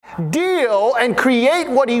deal and create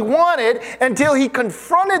what he wanted until he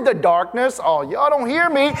confronted the darkness. Oh, y'all don't hear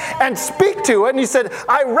me. And speak to it. And he said,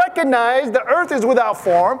 I recognize the earth is without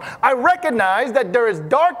form. I recognize that there is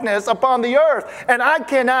darkness upon the earth. And I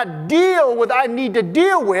cannot deal with what I need to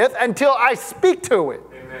deal with until I speak to it.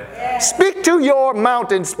 Amen. Speak to your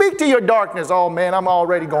mountain. Speak to your darkness. Oh, man, I'm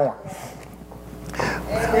already going.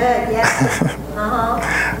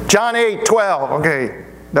 John 8:12. Okay,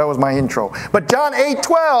 that was my intro. But John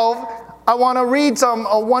 8:12, I want to read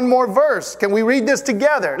one more verse. Can we read this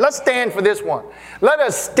together? Let's stand for this one. Let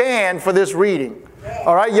us stand for this reading.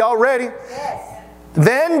 All right, y'all ready? Yes.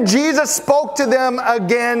 Then Jesus spoke to them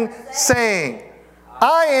again, saying,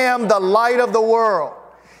 I am the light of the world.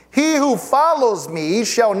 He who follows me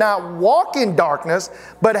shall not walk in darkness,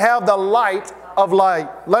 but have the light of light.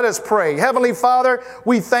 Let us pray. Heavenly Father,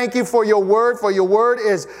 we thank you for your word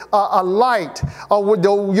is a light.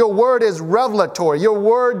 Your word is revelatory. Your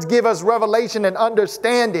words give us revelation and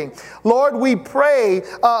understanding. Lord, we pray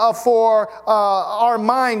for our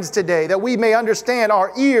minds today, that we may understand,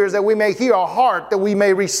 our ears, that we may hear, our heart, that we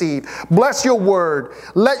may receive. Bless your word.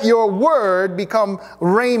 Let your word become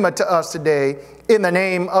rhema to us today. In the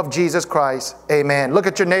name of Jesus Christ, amen. Look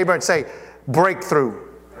at your neighbor and say, breakthrough.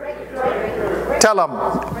 Tell them,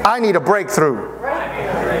 I need a breakthrough.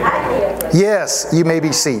 Yes, you may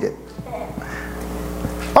be seated.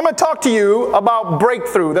 I'm going to talk to you about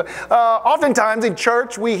breakthrough. Oftentimes in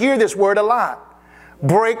church, we hear this word a lot.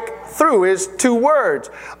 Breakthrough is two words.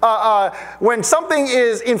 When something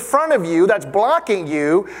is in front of you that's blocking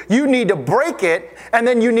you, you need to break it, and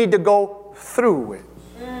then you need to go through it.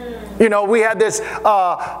 You know, we had this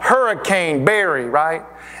Hurricane Barry, right?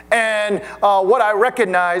 And what I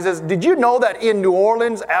recognize is, did you know that in New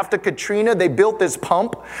Orleans after Katrina, they built this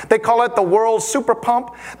pump? They call it the world's super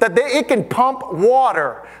pump. That it can pump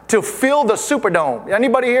water to fill the Superdome.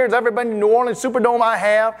 Anybody here has ever been to New Orleans Superdome? I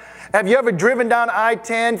have. Have you ever driven down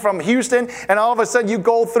I-10 from Houston and all of a sudden you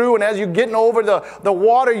go through and as you're getting over the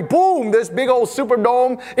water, boom, this big old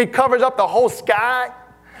Superdome, it covers up the whole sky.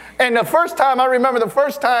 And I remember the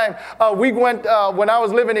first time we went, when I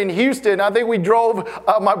was living in Houston, I think we drove,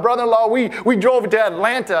 my brother-in-law, we drove to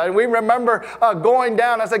Atlanta. And we remember going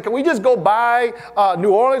down. I said, can we just go by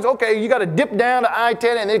New Orleans? Okay, you got to dip down to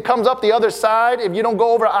I-10 and it comes up the other side if you don't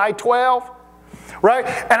go over I-12. Right?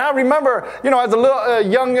 And I remember, as a little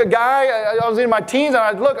young guy, I was in my teens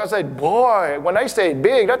and I said, boy, when they say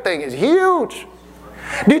big, that thing is huge.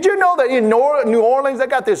 Did you know that in New Orleans, they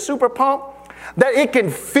got this super pump? That it can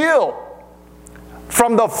fill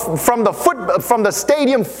from the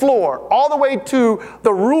stadium floor all the way to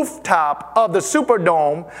the rooftop of the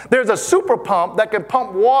Superdome. There's a super pump that can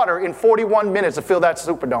pump water in 41 minutes to fill that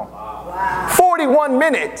Superdome. Wow. 41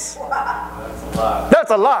 minutes. Wow.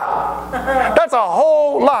 That's a lot. That's a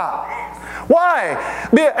whole lot. Why?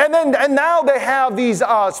 And now they have these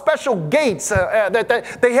special gates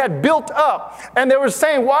that they had built up. And they were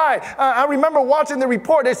saying, why? I remember watching the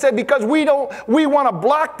report. They said, because we want to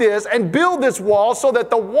block this and build this wall so that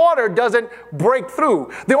the water doesn't break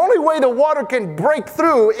through. The only way the water can break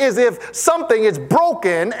through is if something is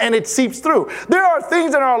broken and it seeps through. There are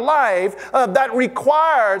things in our life that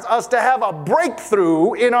requires us to have a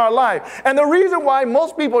breakthrough in our life. And the reason why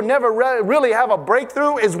most people never really have a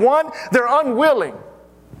breakthrough is, one, they're unwilling.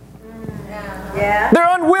 Yeah.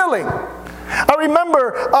 They're unwilling. I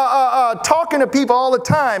remember talking to people all the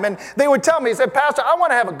time, and they would tell me, they said, Pastor, I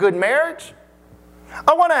want to have a good marriage.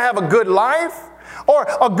 I want to have a good life or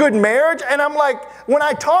a good marriage. And I'm like, when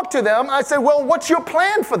I talk to them, I say, well, what's your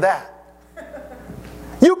plan for that?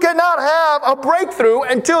 You cannot have a breakthrough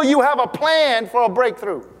until you have a plan for a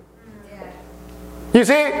breakthrough. You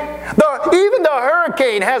see, even the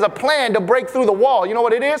hurricane has a plan to break through the wall. You know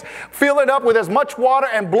what it is? Fill it up with as much water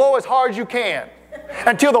and blow as hard as you can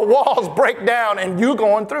until the walls break down and you're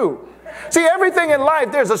going through. See, everything in life,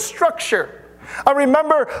 there's a structure. I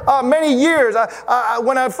remember many years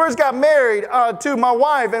when I first got married to my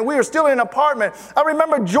wife and we were still in an apartment. I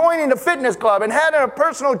remember joining the fitness club and having a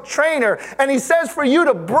personal trainer. And he says for you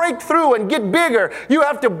to break through and get bigger, you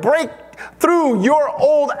have to break through your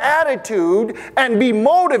old attitude and be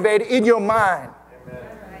motivated in your mind.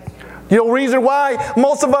 The reason why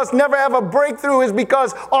most of us never have a breakthrough is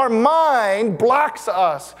because our mind blocks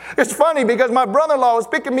us. It's funny because my brother-in-law was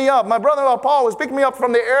picking me up. My brother-in-law Paul was picking me up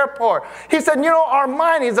from the airport. He said, our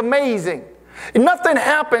mind is amazing. Nothing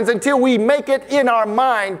happens until we make it in our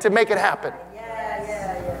mind to make it happen.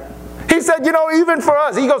 He He said, even for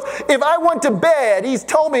us, he goes, if I went to bed, he's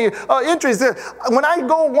told me, interesting, when I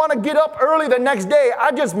want to get up early the next day,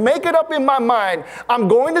 I just make it up in my mind. I'm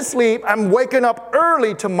going to sleep, I'm waking up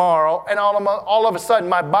early tomorrow, and all of a sudden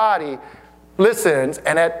my body listens,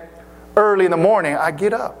 and at early in the morning, I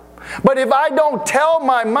get up. But if I don't tell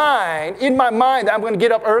my mind, in my mind, that I'm going to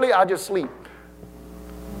get up early, I'll just sleep.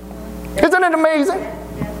 Isn't it amazing?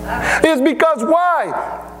 It's because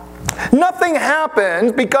why? Nothing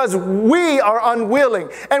happens because we are unwilling.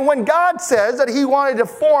 And when God says that he wanted to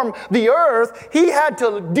form the earth, he had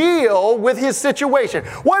to deal with his situation.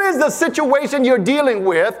 What is the situation you're dealing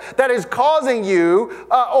with that is causing you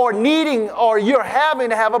or you're having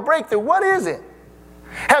to have a breakthrough? What is it?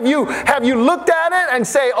 Have you looked at it and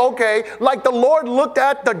say, okay, like the Lord looked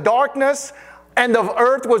at the darkness and the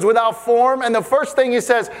earth was without form, and the first thing he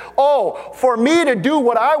says, oh, for me to do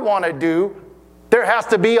what I want to do, there has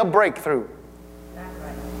to be a breakthrough.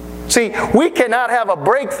 See, we cannot have a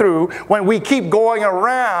breakthrough when we keep going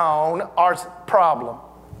around our problem.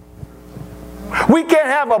 We can't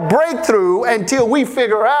have a breakthrough until we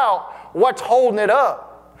figure out what's holding it up.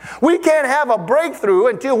 We can't have a breakthrough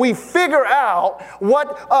until we figure out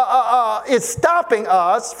what is stopping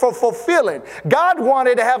us from fulfilling. God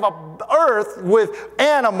wanted to have an earth with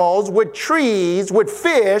animals, with trees, with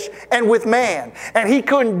fish, and with man. And he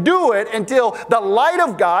couldn't do it until the light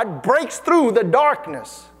of God breaks through the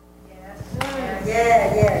darkness.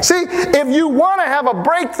 Yeah. See, if you want to have a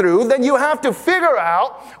breakthrough, then you have to figure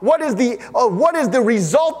out what is the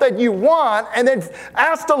result that you want, and then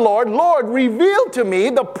ask the Lord, Lord, reveal to me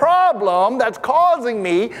the problem that's causing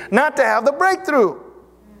me not to have the breakthrough.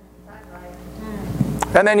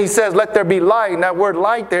 And then he says, let there be light, and that word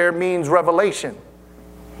light there means revelation.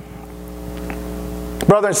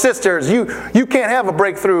 Brothers and sisters, you can't have a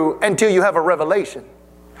breakthrough until you have a revelation.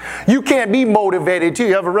 You can't be motivated until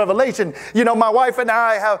you have a revelation. My wife and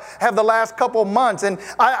I have the last couple months, and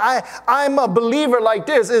I'm a believer like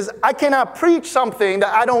this, is I cannot preach something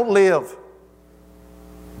that I don't live.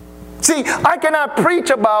 See, I cannot preach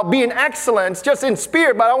about being excellent just in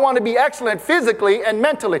spirit, but I want to be excellent physically and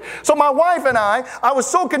mentally. So my wife and I was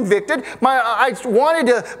so convicted. I wanted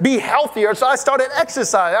to be healthier, so I started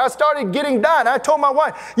exercising. I started getting done. I told my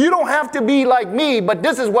wife, you don't have to be like me, but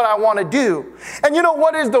this is what I want to do. And you know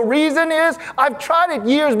what is the reason is? I've tried it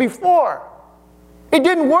years before. It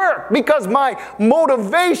didn't work because my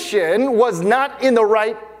motivation was not in the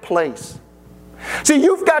right place. See,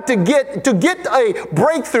 you've got to get a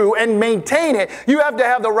breakthrough and maintain it. You have to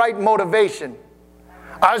have the right motivation.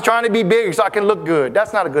 I was trying to be big so I can look good.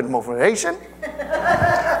 That's not a good motivation.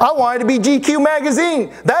 I wanted to be GQ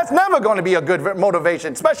magazine. That's never going to be a good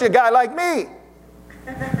motivation, especially a guy like me.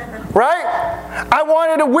 Right? I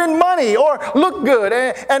wanted to win money or look good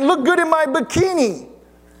and look good in my bikini.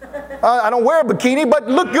 I don't wear a bikini, but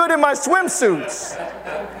look good in my swimsuits.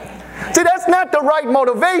 See, that's not the right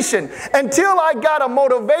motivation. Until I got a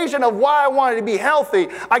motivation of why I wanted to be healthy,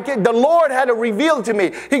 the Lord had to reveal to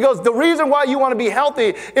me. He goes, the reason why you want to be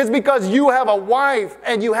healthy is because you have a wife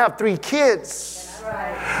and you have 3 kids.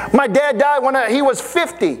 Right. My dad died when he was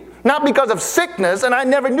 50. Not because of sickness, and I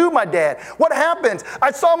never knew my dad. What happens? I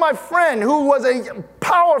saw my friend who was a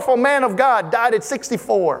powerful man of God, died at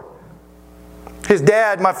 64.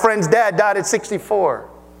 My friend's dad died at 64.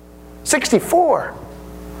 64.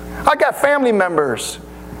 I got family members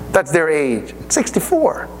that's their age,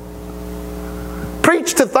 64.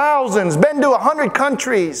 Preached to thousands, been to 100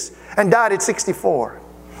 countries, and died at 64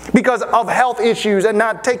 because of health issues and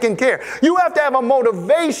not taking care. You have to have a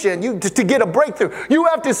motivation to get a breakthrough. You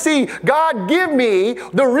have to see, God, give me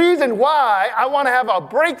the reason why I want to have a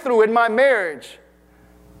breakthrough in my marriage.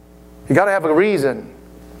 You got to have a reason,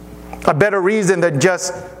 a better reason than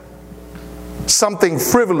just something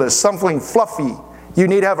frivolous, something fluffy. You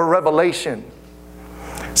need to have a revelation.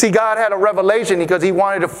 See, God had a revelation because he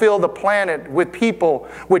wanted to fill the planet with people,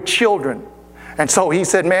 with children. And so he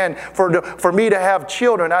said, man, for me to have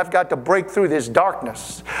children, I've got to break through this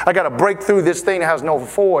darkness. I got to break through this thing that has no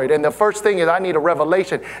void. And the first thing is I need a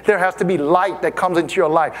revelation. There has to be light that comes into your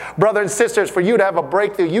life. Brothers and sisters, for you to have a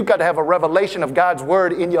breakthrough, you've got to have a revelation of God's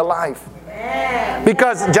word in your life. Amen.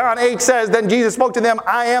 Because John 8 says, then Jesus spoke to them,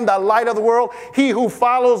 I am the light of the world. He who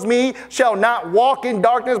follows me shall not walk in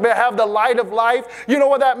darkness, but have the light of life. You know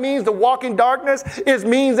what that means, to walk in darkness? It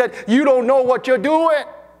means that you don't know what you're doing.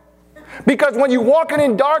 Because when you're walking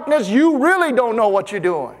in darkness, you really don't know what you're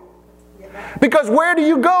doing. Because where do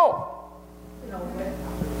you go?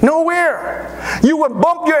 Nowhere. You will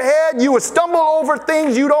bump your head, you will stumble over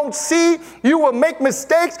things you don't see, you will make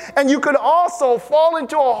mistakes, and you could also fall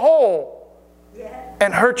into a hole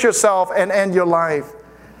and hurt yourself and end your life.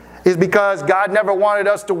 is because God never wanted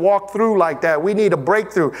us to walk through like that. We need a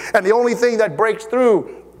breakthrough. And the only thing that breaks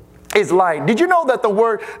through is light. Did you know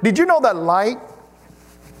that light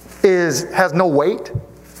has no weight?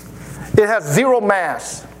 It has zero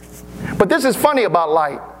mass. But this is funny about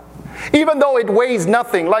light. Even though it weighs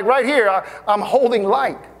nothing, like right here, I'm holding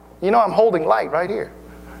light. You know, I'm holding light right here.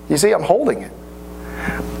 You see, I'm holding it.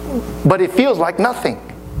 But it feels like nothing.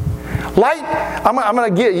 Light, I'm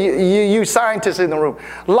going to get you scientists in the room.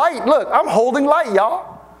 Light, look, I'm holding light,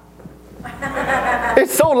 y'all.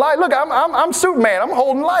 It's so light. Look, I'm Superman. I'm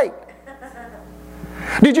holding light.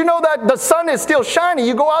 Did you know that the sun is still shining?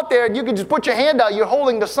 You go out there and you can just put your hand out. You're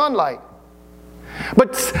holding the sunlight.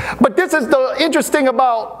 But this is the interesting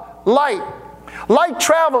about light. Light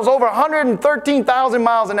travels over 113,000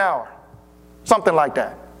 miles an hour. Something like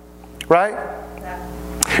that. Right?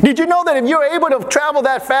 Did you know that if you're able to travel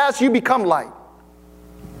that fast, you become light?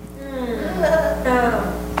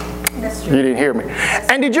 That's true. You didn't hear me.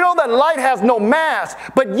 And did you know that light has no mass,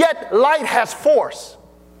 but yet light has force?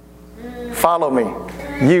 Follow me.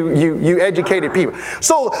 You educated people.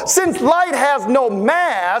 So since light has no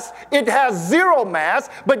mass, it has zero mass,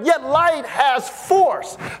 but yet light has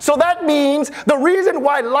force. So that means the reason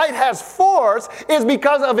why light has force is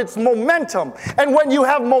because of its momentum. And when you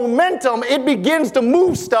have momentum, it begins to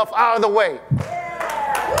move stuff out of the way.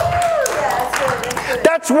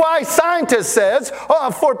 That's why scientists says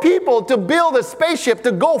for people to build a spaceship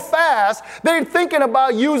to go fast, they're thinking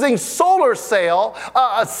about using solar sails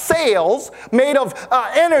made of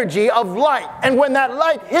energy of light. And when that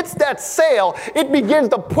light hits that sail, it begins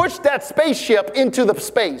to push that spaceship into the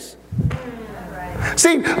space.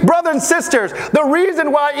 See, brothers and sisters, the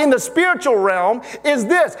reason why in the spiritual realm is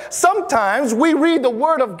this. Sometimes we read the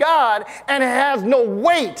Word of God and it has no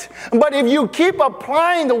weight. But if you keep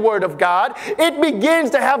applying the Word of God, it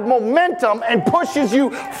begins to have momentum and pushes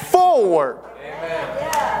you forward.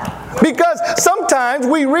 Amen. Because sometimes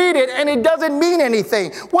we read it and it doesn't mean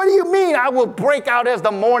anything. What do you mean I will break out as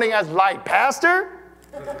the morning as light, Pastor?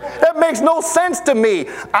 That makes no sense to me.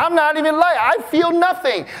 I'm not even light. I feel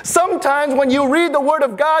nothing. Sometimes when you read the Word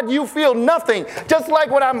of God, you feel nothing. Just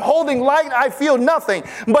like when I'm holding light, I feel nothing.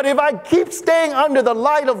 But if I keep staying under the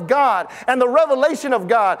light of God and the revelation of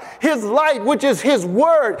God, His light, which is His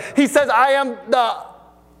Word, He says, I am the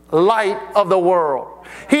light of the world.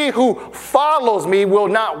 He who follows me will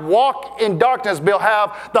not walk in darkness, but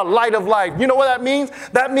have the light of life. You know what that means?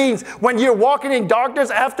 That means when you're walking in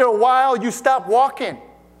darkness, after a while, you stop walking.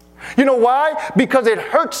 You know why? Because it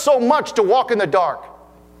hurts so much to walk in the dark.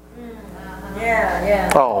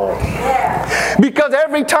 Yeah. Oh. Yeah. Because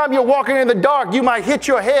every time you're walking in the dark, you might hit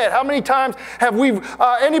your head. How many times have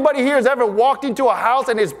anybody here has ever walked into a house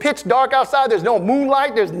and it's pitch dark outside? There's no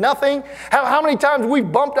moonlight. There's nothing. How many times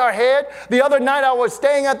we've bumped our head? The other night I was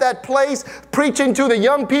staying at that place preaching to the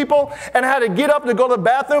young people and I had to get up to go to the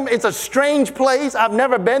bathroom. It's a strange place. I've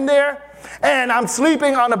never been there. And I'm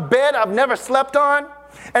sleeping on a bed I've never slept on.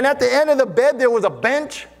 And at the end of the bed, there was a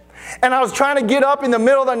bench. And I was trying to get up in the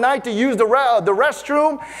middle of the night to use the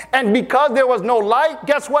restroom. And because there was no light,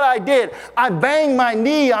 guess what I did? I banged my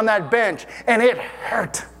knee on that bench. And it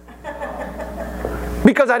hurt.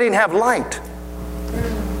 Because I didn't have light.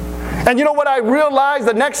 And you know what I realized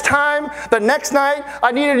the next night,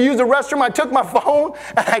 I needed to use the restroom. I took my phone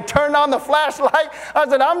and I turned on the flashlight. I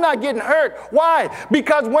said, I'm not getting hurt. Why?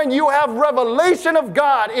 Because when you have revelation of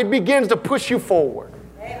God, it begins to push you forward.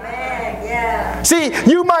 Amen. Yeah. See,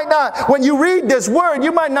 you might not, when you read this word,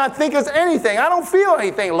 you might not think it's anything. I don't feel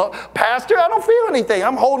anything. Look, Pastor, I don't feel anything.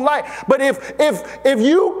 I'm holding light. But if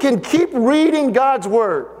you can keep reading God's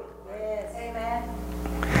word, Yes.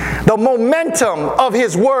 Amen. the momentum of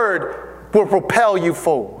His word will propel you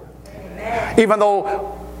forward. Amen. Even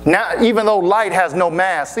though light has no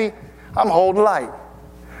mass. See, I'm holding light.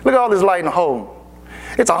 Look at all this light in the home.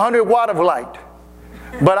 It's 100 watt of light.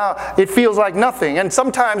 But it feels like nothing. And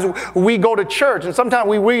sometimes we go to church and sometimes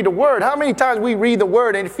we read the word. How many times we read the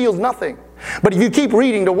word and it feels nothing? But if you keep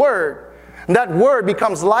reading the word, that word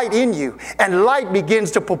becomes light in you. And light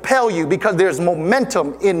begins to propel you because there's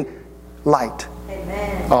momentum in light.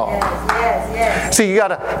 Amen. Oh. Yes. So you got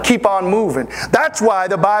to keep on moving. That's why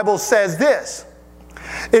the Bible says this.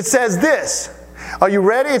 It says this. Are you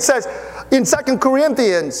ready? It says in 2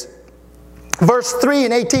 Corinthians verse 3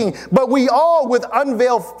 and 18, but we all with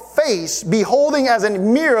unveiled face, beholding as in a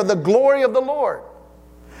mirror the glory of the Lord,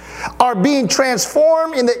 are being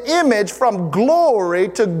transformed in the image from glory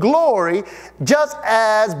to glory, just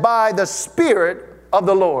as by the Spirit of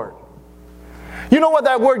the Lord. You know what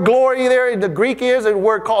that word glory there in the Greek is? A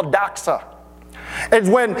word called doxa.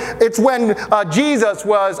 It's when Jesus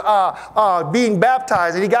was being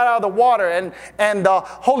baptized and he got out of the water and the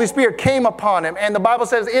Holy Spirit came upon him. And the Bible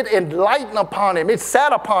says it enlightened upon him. It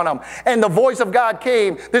sat upon him. And the voice of God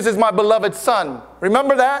came, "This is my beloved Son."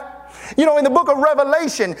 Remember that? You know, in the book of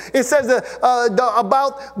Revelation, it says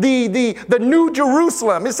about the New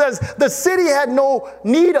Jerusalem. It says the city had no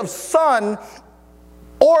need of sun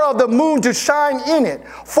or of the moon to shine in it,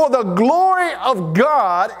 for the glory of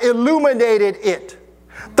God illuminated it.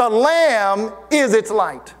 The Lamb is its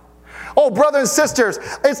light. Oh, brothers and sisters,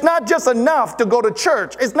 it's not just enough to go to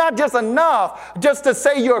church. It's not just enough just to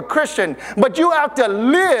say you're a Christian, but you have to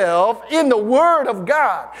live in the Word of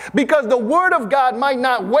God, because the Word of God might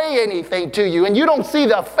not weigh anything to you and you don't see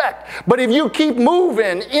the effect. But if you keep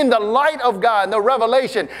moving in the light of God and the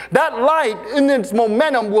revelation, that light in its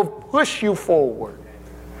momentum will push you forward.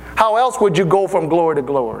 How else would you go from glory to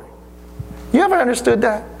glory? You ever understood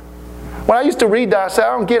that? When I used to read that, I said,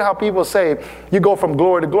 I don't get how people say you go from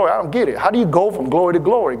glory to glory. I don't get it. How do you go from glory to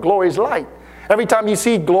glory? Glory is light. Every time you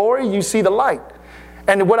see glory, you see the light.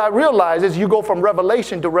 And what I realize is you go from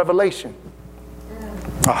revelation to revelation.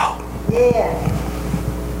 Oh. Yeah.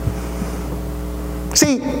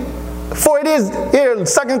 See, for it is, here,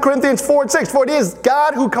 2 Corinthians 4:6, for it is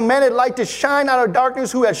God who commanded light to shine out of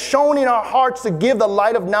darkness, who has shown in our hearts to give the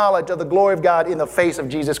light of knowledge of the glory of God in the face of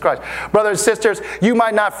Jesus Christ. Brothers and sisters, you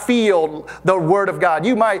might not feel the Word of God.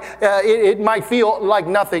 You might, it might feel like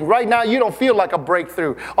nothing. Right now, you don't feel like a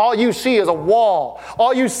breakthrough. All you see is a wall.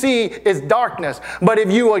 All you see is darkness. But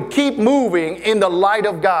if you would keep moving in the light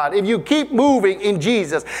of God, if you keep moving in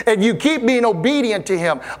Jesus, if you keep being obedient to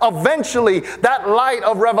Him, eventually that light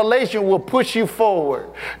of revelation will push you forward.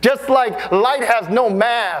 Just like light has no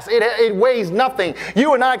mass, it weighs nothing.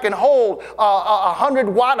 You and I can hold 100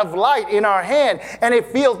 watt of light in our hand and it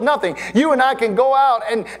feels nothing. You and I can go out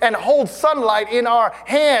and hold sunlight in our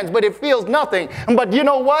hands, but it feels nothing. But you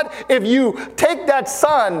know what? If you take that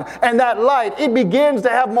sun and that light, it begins to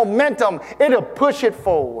have momentum. It'll push it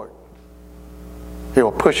forward. It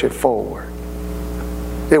will push it forward.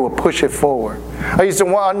 It will push it forward. I used to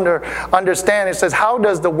understand, it says, how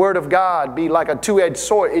does the Word of God be like a two-edged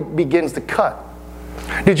sword? It begins to cut.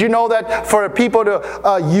 Did you know that for people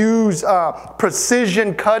to use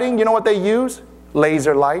precision cutting, you know what they use?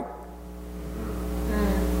 Laser light.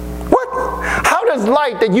 What? How does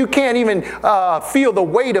light that you can't even feel the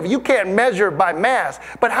weight of, you can't measure by mass,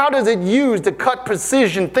 but how does it use to cut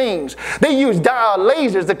precision things? They use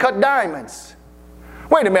lasers to cut diamonds.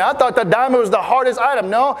 Wait a minute, I thought the diamond was the hardest item.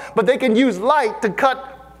 No, but they can use light to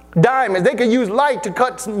cut diamonds. They can use light to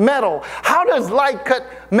cut metal. How does light cut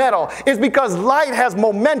metal? It's because light has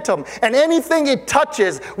momentum, and anything it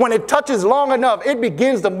touches, when it touches long enough, it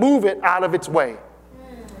begins to move it out of its way.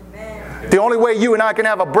 The only way you and I can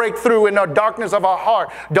have a breakthrough in the darkness of our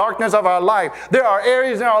heart, darkness of our life, there are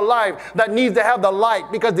areas in our life that needs to have the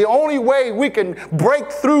light, because the only way we can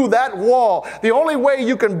break through that wall, the only way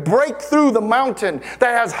you can break through the mountain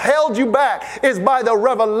that has held you back is by the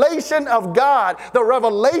revelation of God, the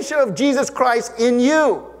revelation of Jesus Christ in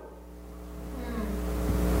you.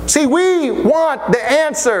 See, we want the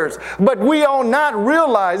answers, but we are not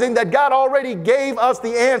realizing that God already gave us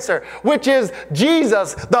the answer, which is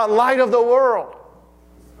Jesus, the light of the world.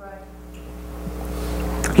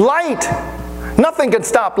 Light. Nothing can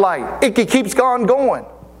stop light. It keeps on going.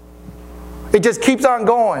 It just keeps on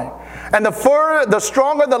going. And the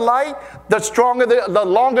stronger the light, the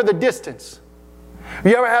longer the distance.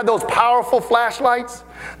 You ever had those powerful flashlights?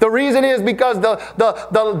 The reason is because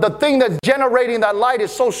the thing that's generating that light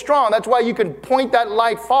is so strong. That's why you can point that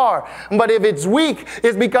light far. But if it's weak,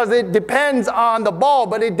 it's because it depends on the bulb,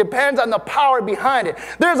 but it depends on the power behind it.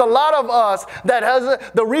 There's a lot of us that has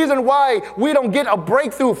the reason why we don't get a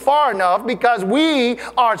breakthrough far enough, because we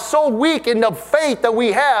are so weak in the faith that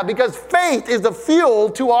we have, because faith is the fuel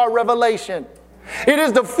to our revelation. It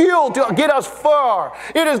is the fuel to get us far.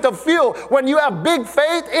 It is the fuel. When you have big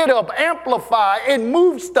faith, it'll amplify and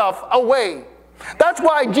move stuff away. That's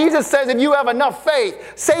why Jesus says, if you have enough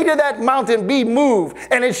faith, say to that mountain, be moved,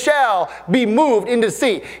 and it shall be moved into the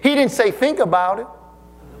sea. He didn't say, think about it.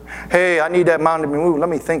 Hey, I need that mountain to be moved. Let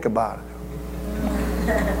me think about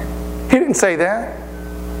it. He didn't say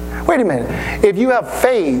that. Wait a minute. If you have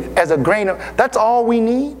faith as a grain of, that's all we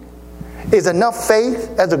need? Is enough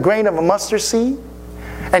faith as a grain of a mustard seed,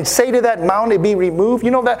 and say to that mountain, be removed?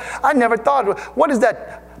 You know that I never thought, what is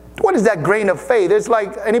that grain of faith? It's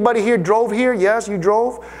like, anybody here drove here? Yes, you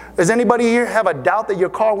drove. Does anybody here have a doubt that your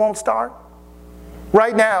car won't start?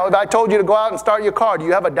 Right now, if I told you to go out and start your car, do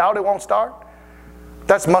you have a doubt it won't start?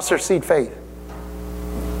 That's mustard seed faith.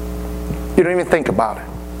 You don't even think about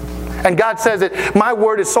it. And God says that my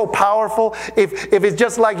word is so powerful, if it's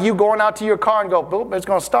just like you going out to your car and go, boom, it's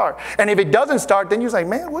going to start. And if it doesn't start, then you say,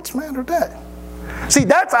 man, what's the matter with that? See,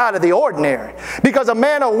 that's out of the ordinary. Because a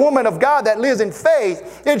man or woman of God that lives in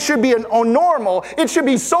faith, it should be normal. It should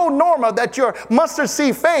be so normal that your mustard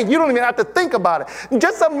seed faith, you don't even have to think about it.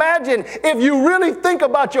 Just imagine if you really think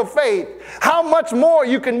about your faith, how much more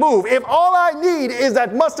you can move. If all I need is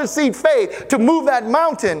that mustard seed faith to move that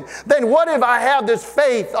mountain, then what if I have this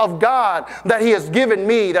faith of God that He has given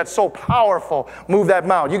me that's so powerful? Move that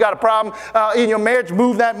mountain. You got a problem in your marriage?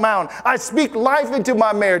 Move that mountain. I speak life into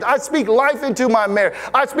my marriage. I speak life into my marriage.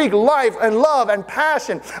 I speak life and love and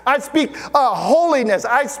passion. I speak holiness.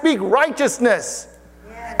 I speak righteousness.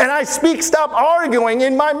 And I speak stop arguing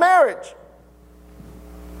in my marriage.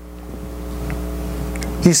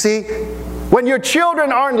 You see, when your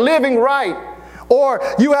children aren't living right, or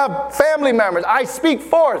you have family members, I speak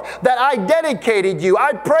forth that I dedicated you.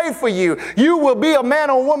 I pray for you. You will be a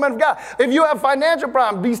man or woman of God. If you have financial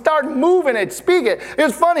problems, start moving it, speak it.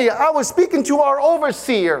 It's funny, I was speaking to our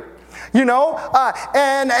overseer. You know,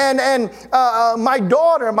 my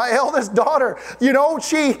daughter, my eldest daughter, you know,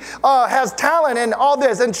 she has talent and all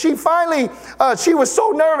this. And she finally, she was so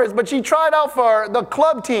nervous, but she tried out for the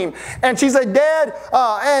club team. And she said, Dad,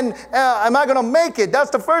 am I going to make it? That's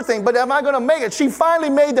the first thing. But am I going to make it? She finally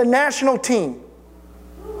made the national team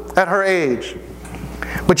at her age.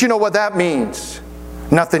 But you know what that means?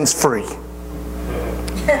 Nothing's free.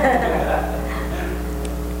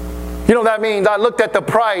 You know, that means I looked at the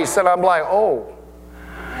price and I'm like, oh.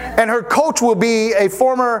 And her coach will be a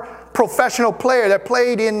former professional player that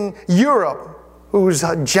played in Europe, who's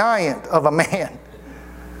a giant of a man.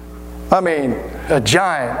 I mean, a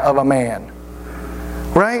giant of a man.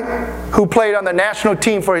 Right? Who played on the national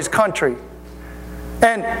team for his country.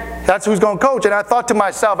 And that's who's going to coach. And I thought to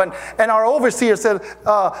myself, and our overseer said,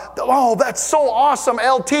 oh, that's so awesome,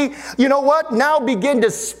 LT. You know what? Now begin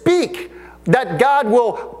to speak that God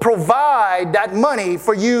will provide that money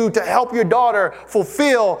for you to help your daughter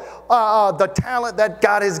fulfill the talent that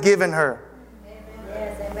God has given her.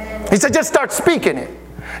 Amen. He said, just start speaking it.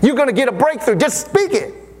 You're going to get a breakthrough. Just speak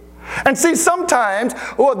it. And see, sometimes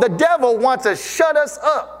the devil wants to shut us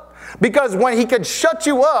up. Because when he can shut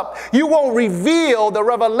you up, you won't reveal the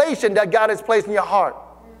revelation that God has placed in your heart.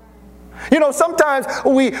 You know, sometimes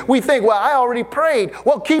we think, well, I already prayed.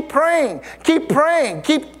 Well, keep praying. Keep praying.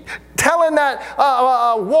 Keep telling that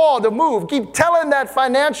wall to move. Keep telling that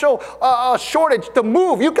financial shortage to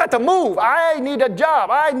move. You got to move. I need a job.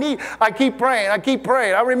 I keep praying. I keep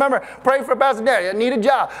praying. I remember praying for Pastor Daddy. I need a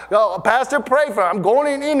job. Pastor, pray for him. I'm going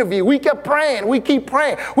to an interview. We kept praying. We keep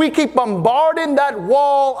praying. We keep bombarding that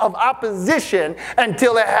wall of opposition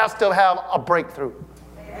until it has to have a breakthrough.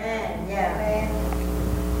 Amen. Yeah, man.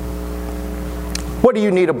 What do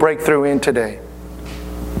you need a breakthrough in today?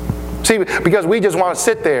 See, because we just want to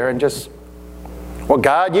sit there and just, well,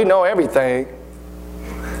 God, you know everything.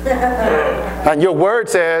 And your word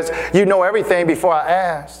says you know everything before I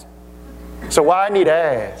ask. So why I need to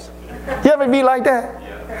ask? You ever be like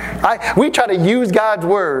that? We try to use God's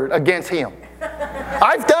word against Him.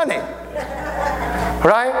 I've done it.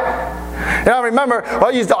 Right? And I remember I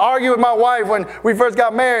used to argue with my wife when we first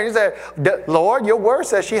got married. He said, Lord, your word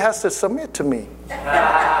says she has to submit to me.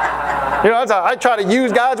 You know, that's how I try to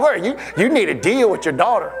use God's word. You need to deal with your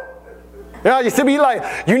daughter. You know, I used to be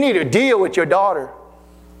like, you need to deal with your daughter.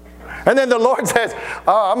 And then the Lord says,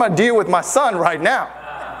 I'm going to deal with my son right now.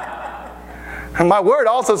 And my word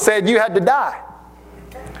also said you had to die.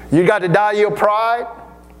 You got to die to your pride.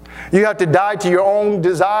 You have to die to your own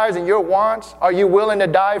desires and your wants. Are you willing to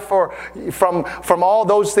die from all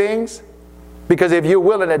those things? Because if you're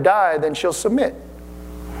willing to die, then she'll submit.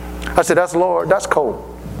 I said, that's Lord, that's cold.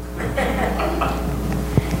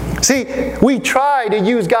 See, we try to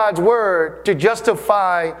use God's word to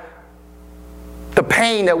justify the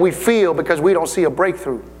pain that we feel because we don't see a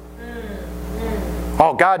breakthrough.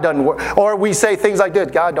 Oh, God doesn't work. Or we say things like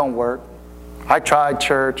this, God don't work. I tried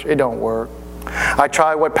church, it don't work. I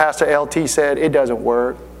tried what Pastor LT said, it doesn't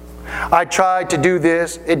work. I tried to do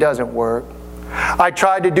this, it doesn't work. I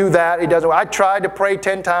tried to do that, it doesn't work. I tried to pray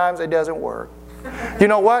 10 times, it doesn't work. You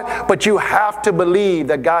know what? But you have to believe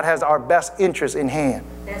that God has our best interest in hand.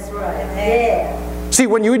 That's right. Yeah. See,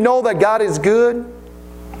 when you know that God is good,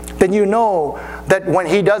 then you know that when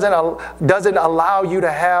He doesn't allow you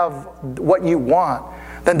to have what you want,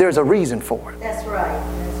 then there's a reason for it. That's right.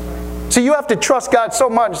 That's right. See, you have to trust God so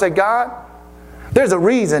much and say, God, there's a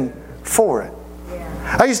reason for it.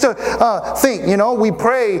 Yeah. I used to think, you know, we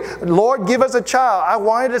pray, Lord, give us a child. I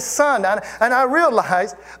wanted a son. And I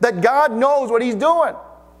realized that God knows what He's doing.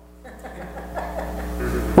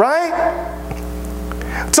 Right?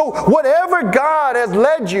 So whatever God has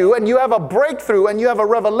led you, and you have a breakthrough and you have a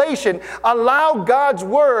revelation, allow God's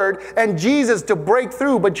word and Jesus to break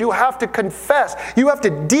through, but you have to confess. You have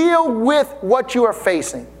to deal with what you are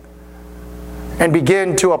facing and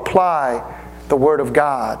begin to apply the word of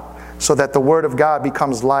God so that the word of God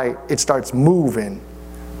becomes light. It starts moving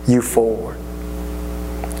you forward.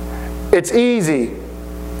 It's easy.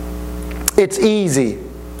 It's easy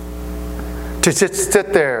to just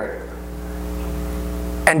sit there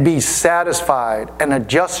and be satisfied and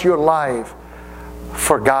adjust your life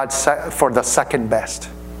for for the second best.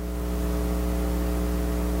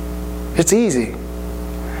 It's easy.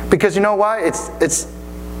 Because you know why?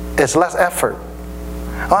 It's less effort.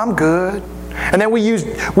 Oh, I'm good. And then we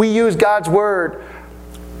use God's word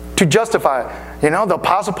to justify it. You know, the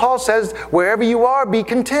Apostle Paul says, wherever you are, be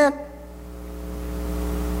content.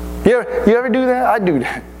 You ever do that? I do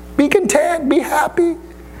that. Be content, be happy.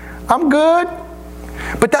 I'm good.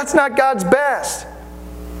 But that's not God's best.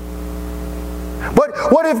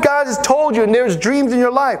 What if God has told you and there's dreams in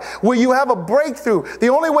your life where you have a breakthrough? The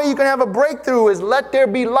only way you can have a breakthrough is let there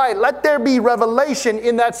be light. Let there be revelation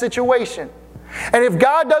in that situation. And if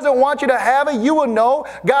God doesn't want you to have it, you will know,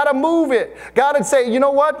 God will move it. God would say, you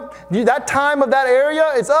know what? That time of that area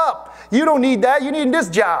is up. You don't need that. You need this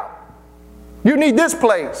job. You need this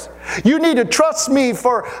place. You need to trust me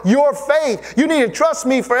for your faith. You need to trust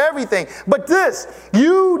me for everything. But this,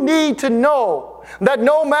 you need to know that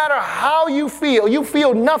no matter how you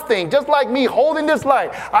feel nothing. Just like me holding this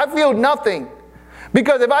light. I feel nothing.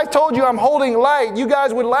 Because if I told you I'm holding light, you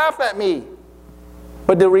guys would laugh at me.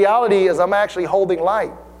 But the reality is I'm actually holding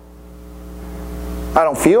light. I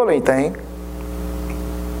don't feel anything.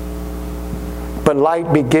 But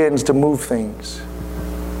light begins to move things.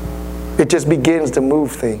 It just begins to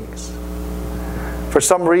move things. For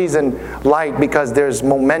some reason, light, because there's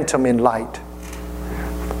momentum in light.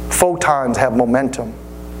 Photons have momentum.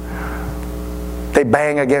 They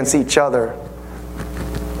bang against each other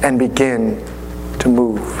and begin to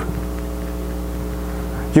move.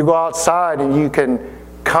 You go outside and you can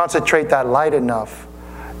concentrate that light enough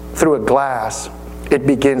through a glass, it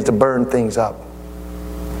begins to burn things up.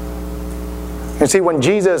 You see, when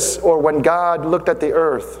God looked at the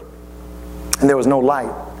earth, and there was no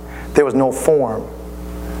light, there was no form.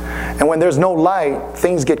 And when there's no light,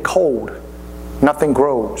 things get cold. Nothing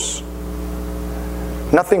grows.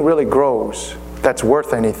 Nothing really grows that's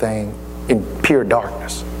worth anything in pure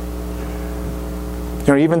darkness.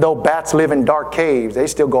 You know, even though bats live in dark caves, they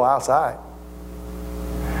still go outside.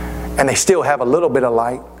 And they still have a little bit of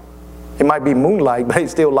light. It might be moonlight, but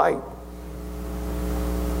it's still light.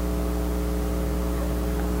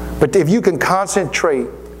 But if you can concentrate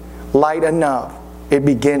light enough, it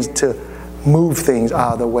begins to move things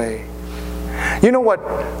out of the way. You know what?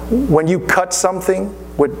 When you cut something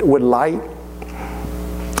with light,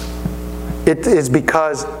 it is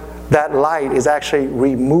because that light is actually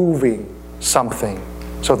removing something.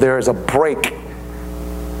 So there is a break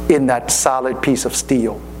in that solid piece of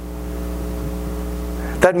steel.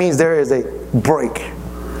 That means there is a break.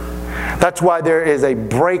 That's why there is a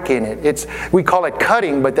break in it. We call it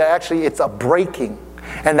cutting, but actually it's a breaking.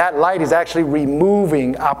 And that light is actually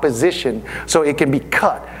removing opposition so it can be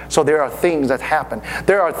cut. So there are things that happen.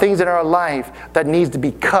 There are things in our life that needs to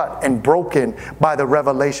be cut and broken by the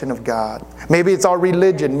revelation of God. Maybe it's our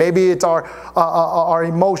religion. Maybe it's our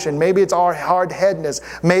emotion. Maybe it's our hard-headedness.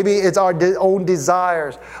 Maybe it's our own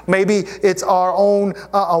desires. Maybe it's our own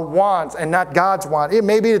wants and not God's want.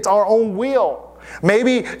 Maybe it's our own will.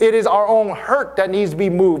 Maybe it is our own hurt that needs to be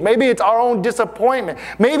moved. Maybe it's our own disappointment.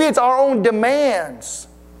 Maybe it's our own demands.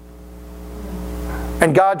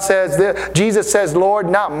 And God says, Jesus says, Lord,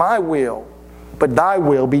 not my will, but thy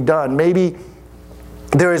will be done. Maybe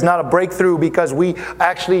there is not a breakthrough because we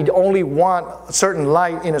actually only want a certain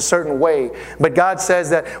light in a certain way. But God says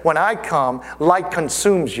that when I come, light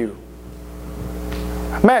consumes you.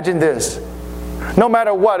 Imagine this. No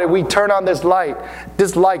matter what, if we turn on this light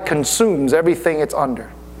consumes everything it's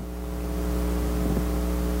under.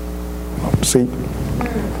 See?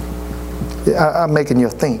 I'm making you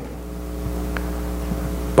think.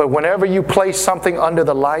 But whenever you place something under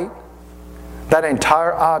the light, that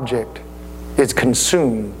entire object is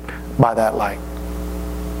consumed by that light.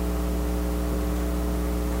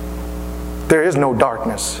 There is no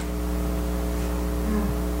darkness.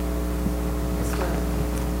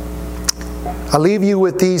 I'll leave you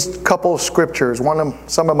with these couple of scriptures,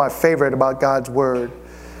 some of my favorite about God's Word.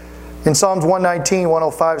 In Psalms 119,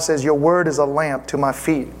 105 it says, your word is a lamp to my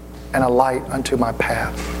feet and a light unto my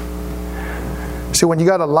path. See, when you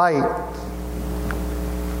got a light,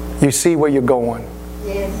 you see where you're going. Yeah.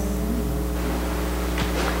 Yes.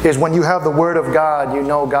 Is when you have the Word of God, you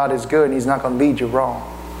know God is good and He's not going to lead you wrong.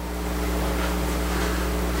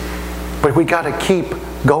 But we got to keep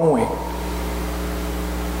going.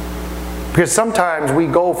 Because sometimes we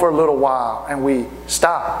go for a little while and we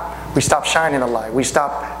stop. We stop shining the light. We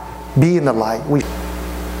stop being the light.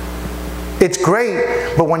 It's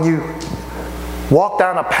great, but when you walk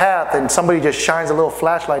down a path and somebody just shines a little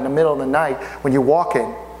flashlight in the middle of the night when you're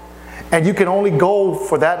walking, and you can only go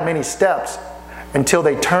for that many steps until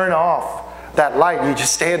they turn off that light, you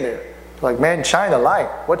just stand there. Like, man, shine the light.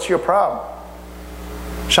 What's your problem?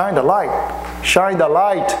 Shine the light. Shine the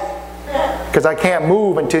light. Because I can't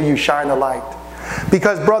move until you shine the light.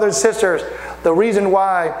 Because, brothers and sisters, the reason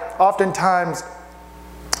why oftentimes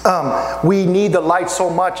we need the light so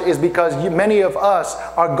much is because many of us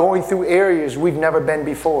are going through areas we've never been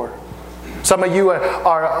before. Some of you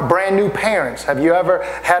are brand new parents. Have you ever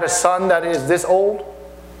had a son that is this old?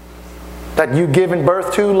 That you've given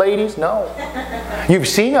birth to, ladies? No. You've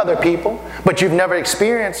seen other people, but you've never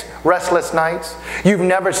experienced restless nights. You've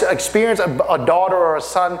never experienced a daughter or a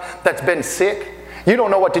son that's been sick. You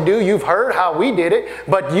don't know what to do. You've heard how we did it,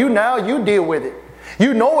 but you deal with it.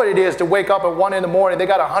 You know what it is to wake up at 1 in the morning, they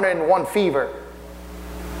got 101 fever.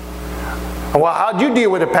 Well, how'd you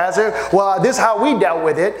deal with it, Pastor? Well, this is how we dealt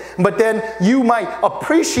with it. But then you might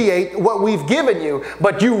appreciate what we've given you,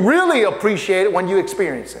 but you really appreciate it when you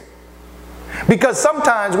experience it. Because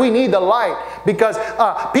sometimes we need the light, because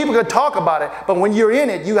people can talk about it, but when you're in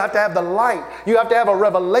it, you have to have the light. You have to have a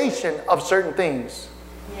revelation of certain things.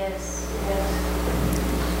 Yes, yes.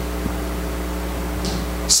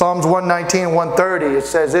 Psalms 119 and 130, it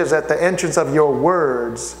says this, at the entrance of your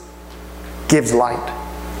words gives light.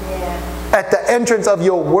 Yeah. At the entrance of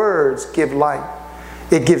your words give light.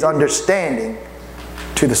 It gives understanding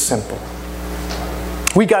to the simple.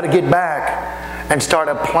 We got to get back and start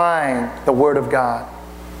applying the Word of God.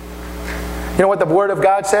 You know what the Word of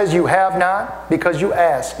God says? You have not because you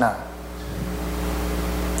ask not.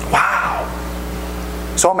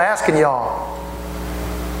 Wow. So I'm asking y'all.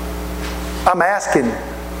 I'm asking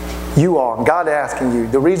you all. And God asking you.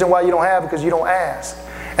 The reason why you don't have is because you don't ask.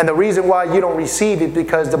 And the reason why you don't receive it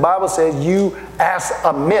because the Bible says you ask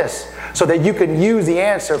amiss so that you can use the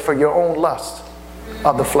answer for your own lust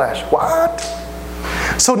of the flesh. What?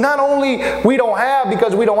 So not only we don't have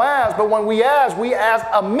because we don't ask, but when we ask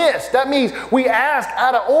amiss. That means we ask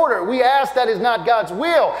out of order. We ask that is not God's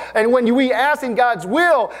will. And when we ask in God's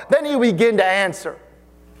will, then He begin to answer.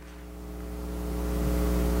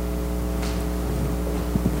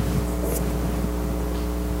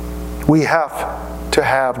 We have to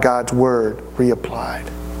have God's Word reapplied.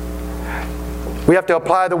 We have to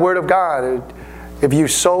apply the Word of God. If you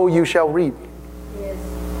sow, you shall reap. Yes.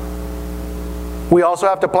 We also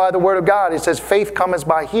have to apply the Word of God. It says faith comes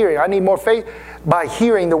by hearing. I need more faith by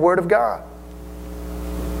hearing the Word of God.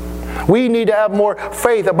 We need to have more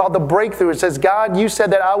faith about the breakthrough. It says, God, you said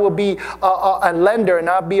that I will be a lender and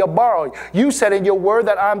not be a borrower. You said in your word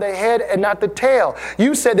that I'm the head and not the tail.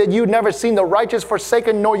 You said that you've never seen the righteous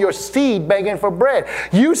forsaken nor your seed begging for bread.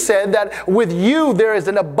 You said that with you there is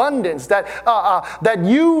an abundance, that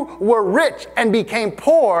you were rich and became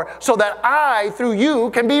poor so that I, through you,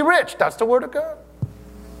 can be rich. That's the Word of God.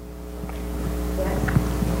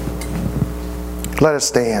 Yes. Let us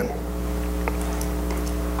stand.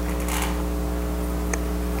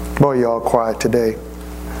 Boy, y'all quiet today.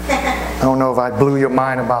 I don't know if I blew your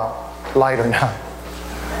mind about light or not.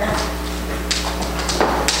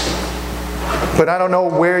 But I don't know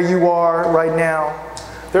where you are right now.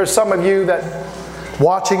 There's some of you that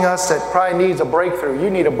watching us that probably needs a breakthrough.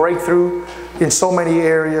 You need a breakthrough in so many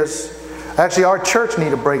areas. Actually, our church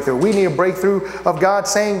needs a breakthrough. We need a breakthrough of God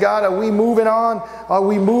saying, God, are we moving on? Are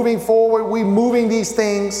we moving forward? Are we moving these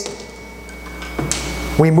things?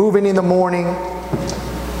 We moving in the morning.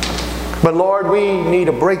 But Lord, we need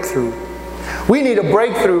a breakthrough. We need a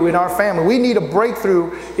breakthrough in our family. We need a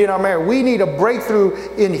breakthrough in our marriage. We need a breakthrough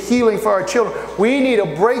in healing for our children. We need a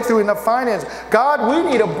breakthrough in the finance. God, we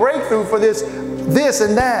need a breakthrough for this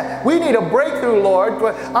and that. We need a breakthrough, Lord.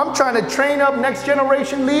 I'm trying to train up next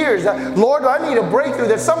generation leaders. Lord, I need a breakthrough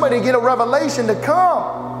that somebody get a revelation to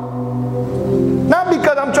come. Not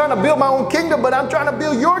because I'm trying to build my own kingdom, but I'm trying to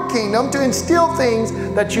build your kingdom to instill things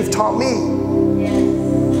that you've taught me.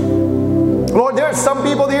 Lord, there are some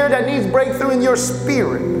people here that needs breakthrough in your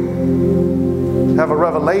spirit. Have a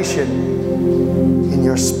revelation in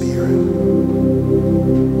your spirit.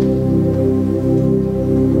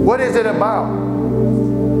 What is it about?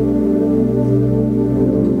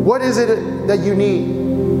 What is it that you need?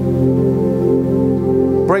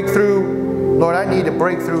 Breakthrough Lord, I need a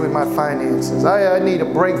breakthrough in my finances. I need a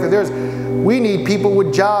breakthrough. We need people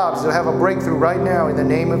with jobs to have a breakthrough right now in the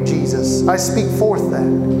name of Jesus. I speak forth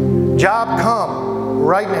that. Job come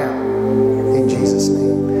right now in Jesus'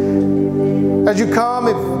 name. As you come,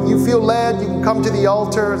 if you feel led, you can come to the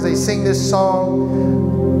altar as they sing this song.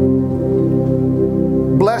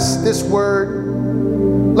 Bless this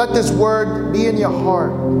word. Let this word be in your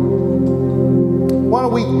heart. Why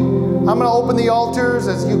don't I'm going to open the altars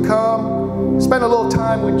as you come. Spend a little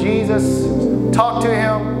time with Jesus. Talk to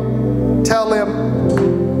Him. Tell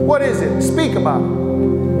Him, what is it? Speak about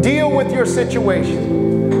it. Deal with your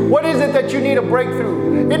situation. What is it that you need a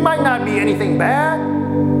breakthrough? It might not be anything bad.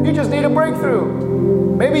 You just need a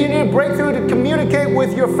breakthrough. Maybe you need a breakthrough to communicate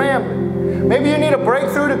with your family. Maybe you need a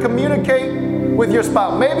breakthrough to communicate with your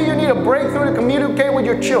spouse. Maybe you need a breakthrough to communicate with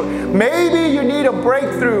your children. Maybe you need a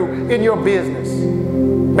breakthrough in your business.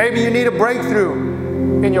 Maybe you need a breakthrough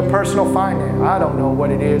in your personal finance. I don't know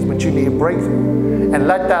what it is, but you need a breakthrough. And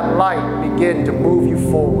let that light begin to move you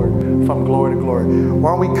forward from glory to glory.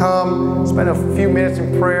 Why don't we come, spend a few minutes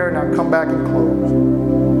in prayer, and I'll come back and close.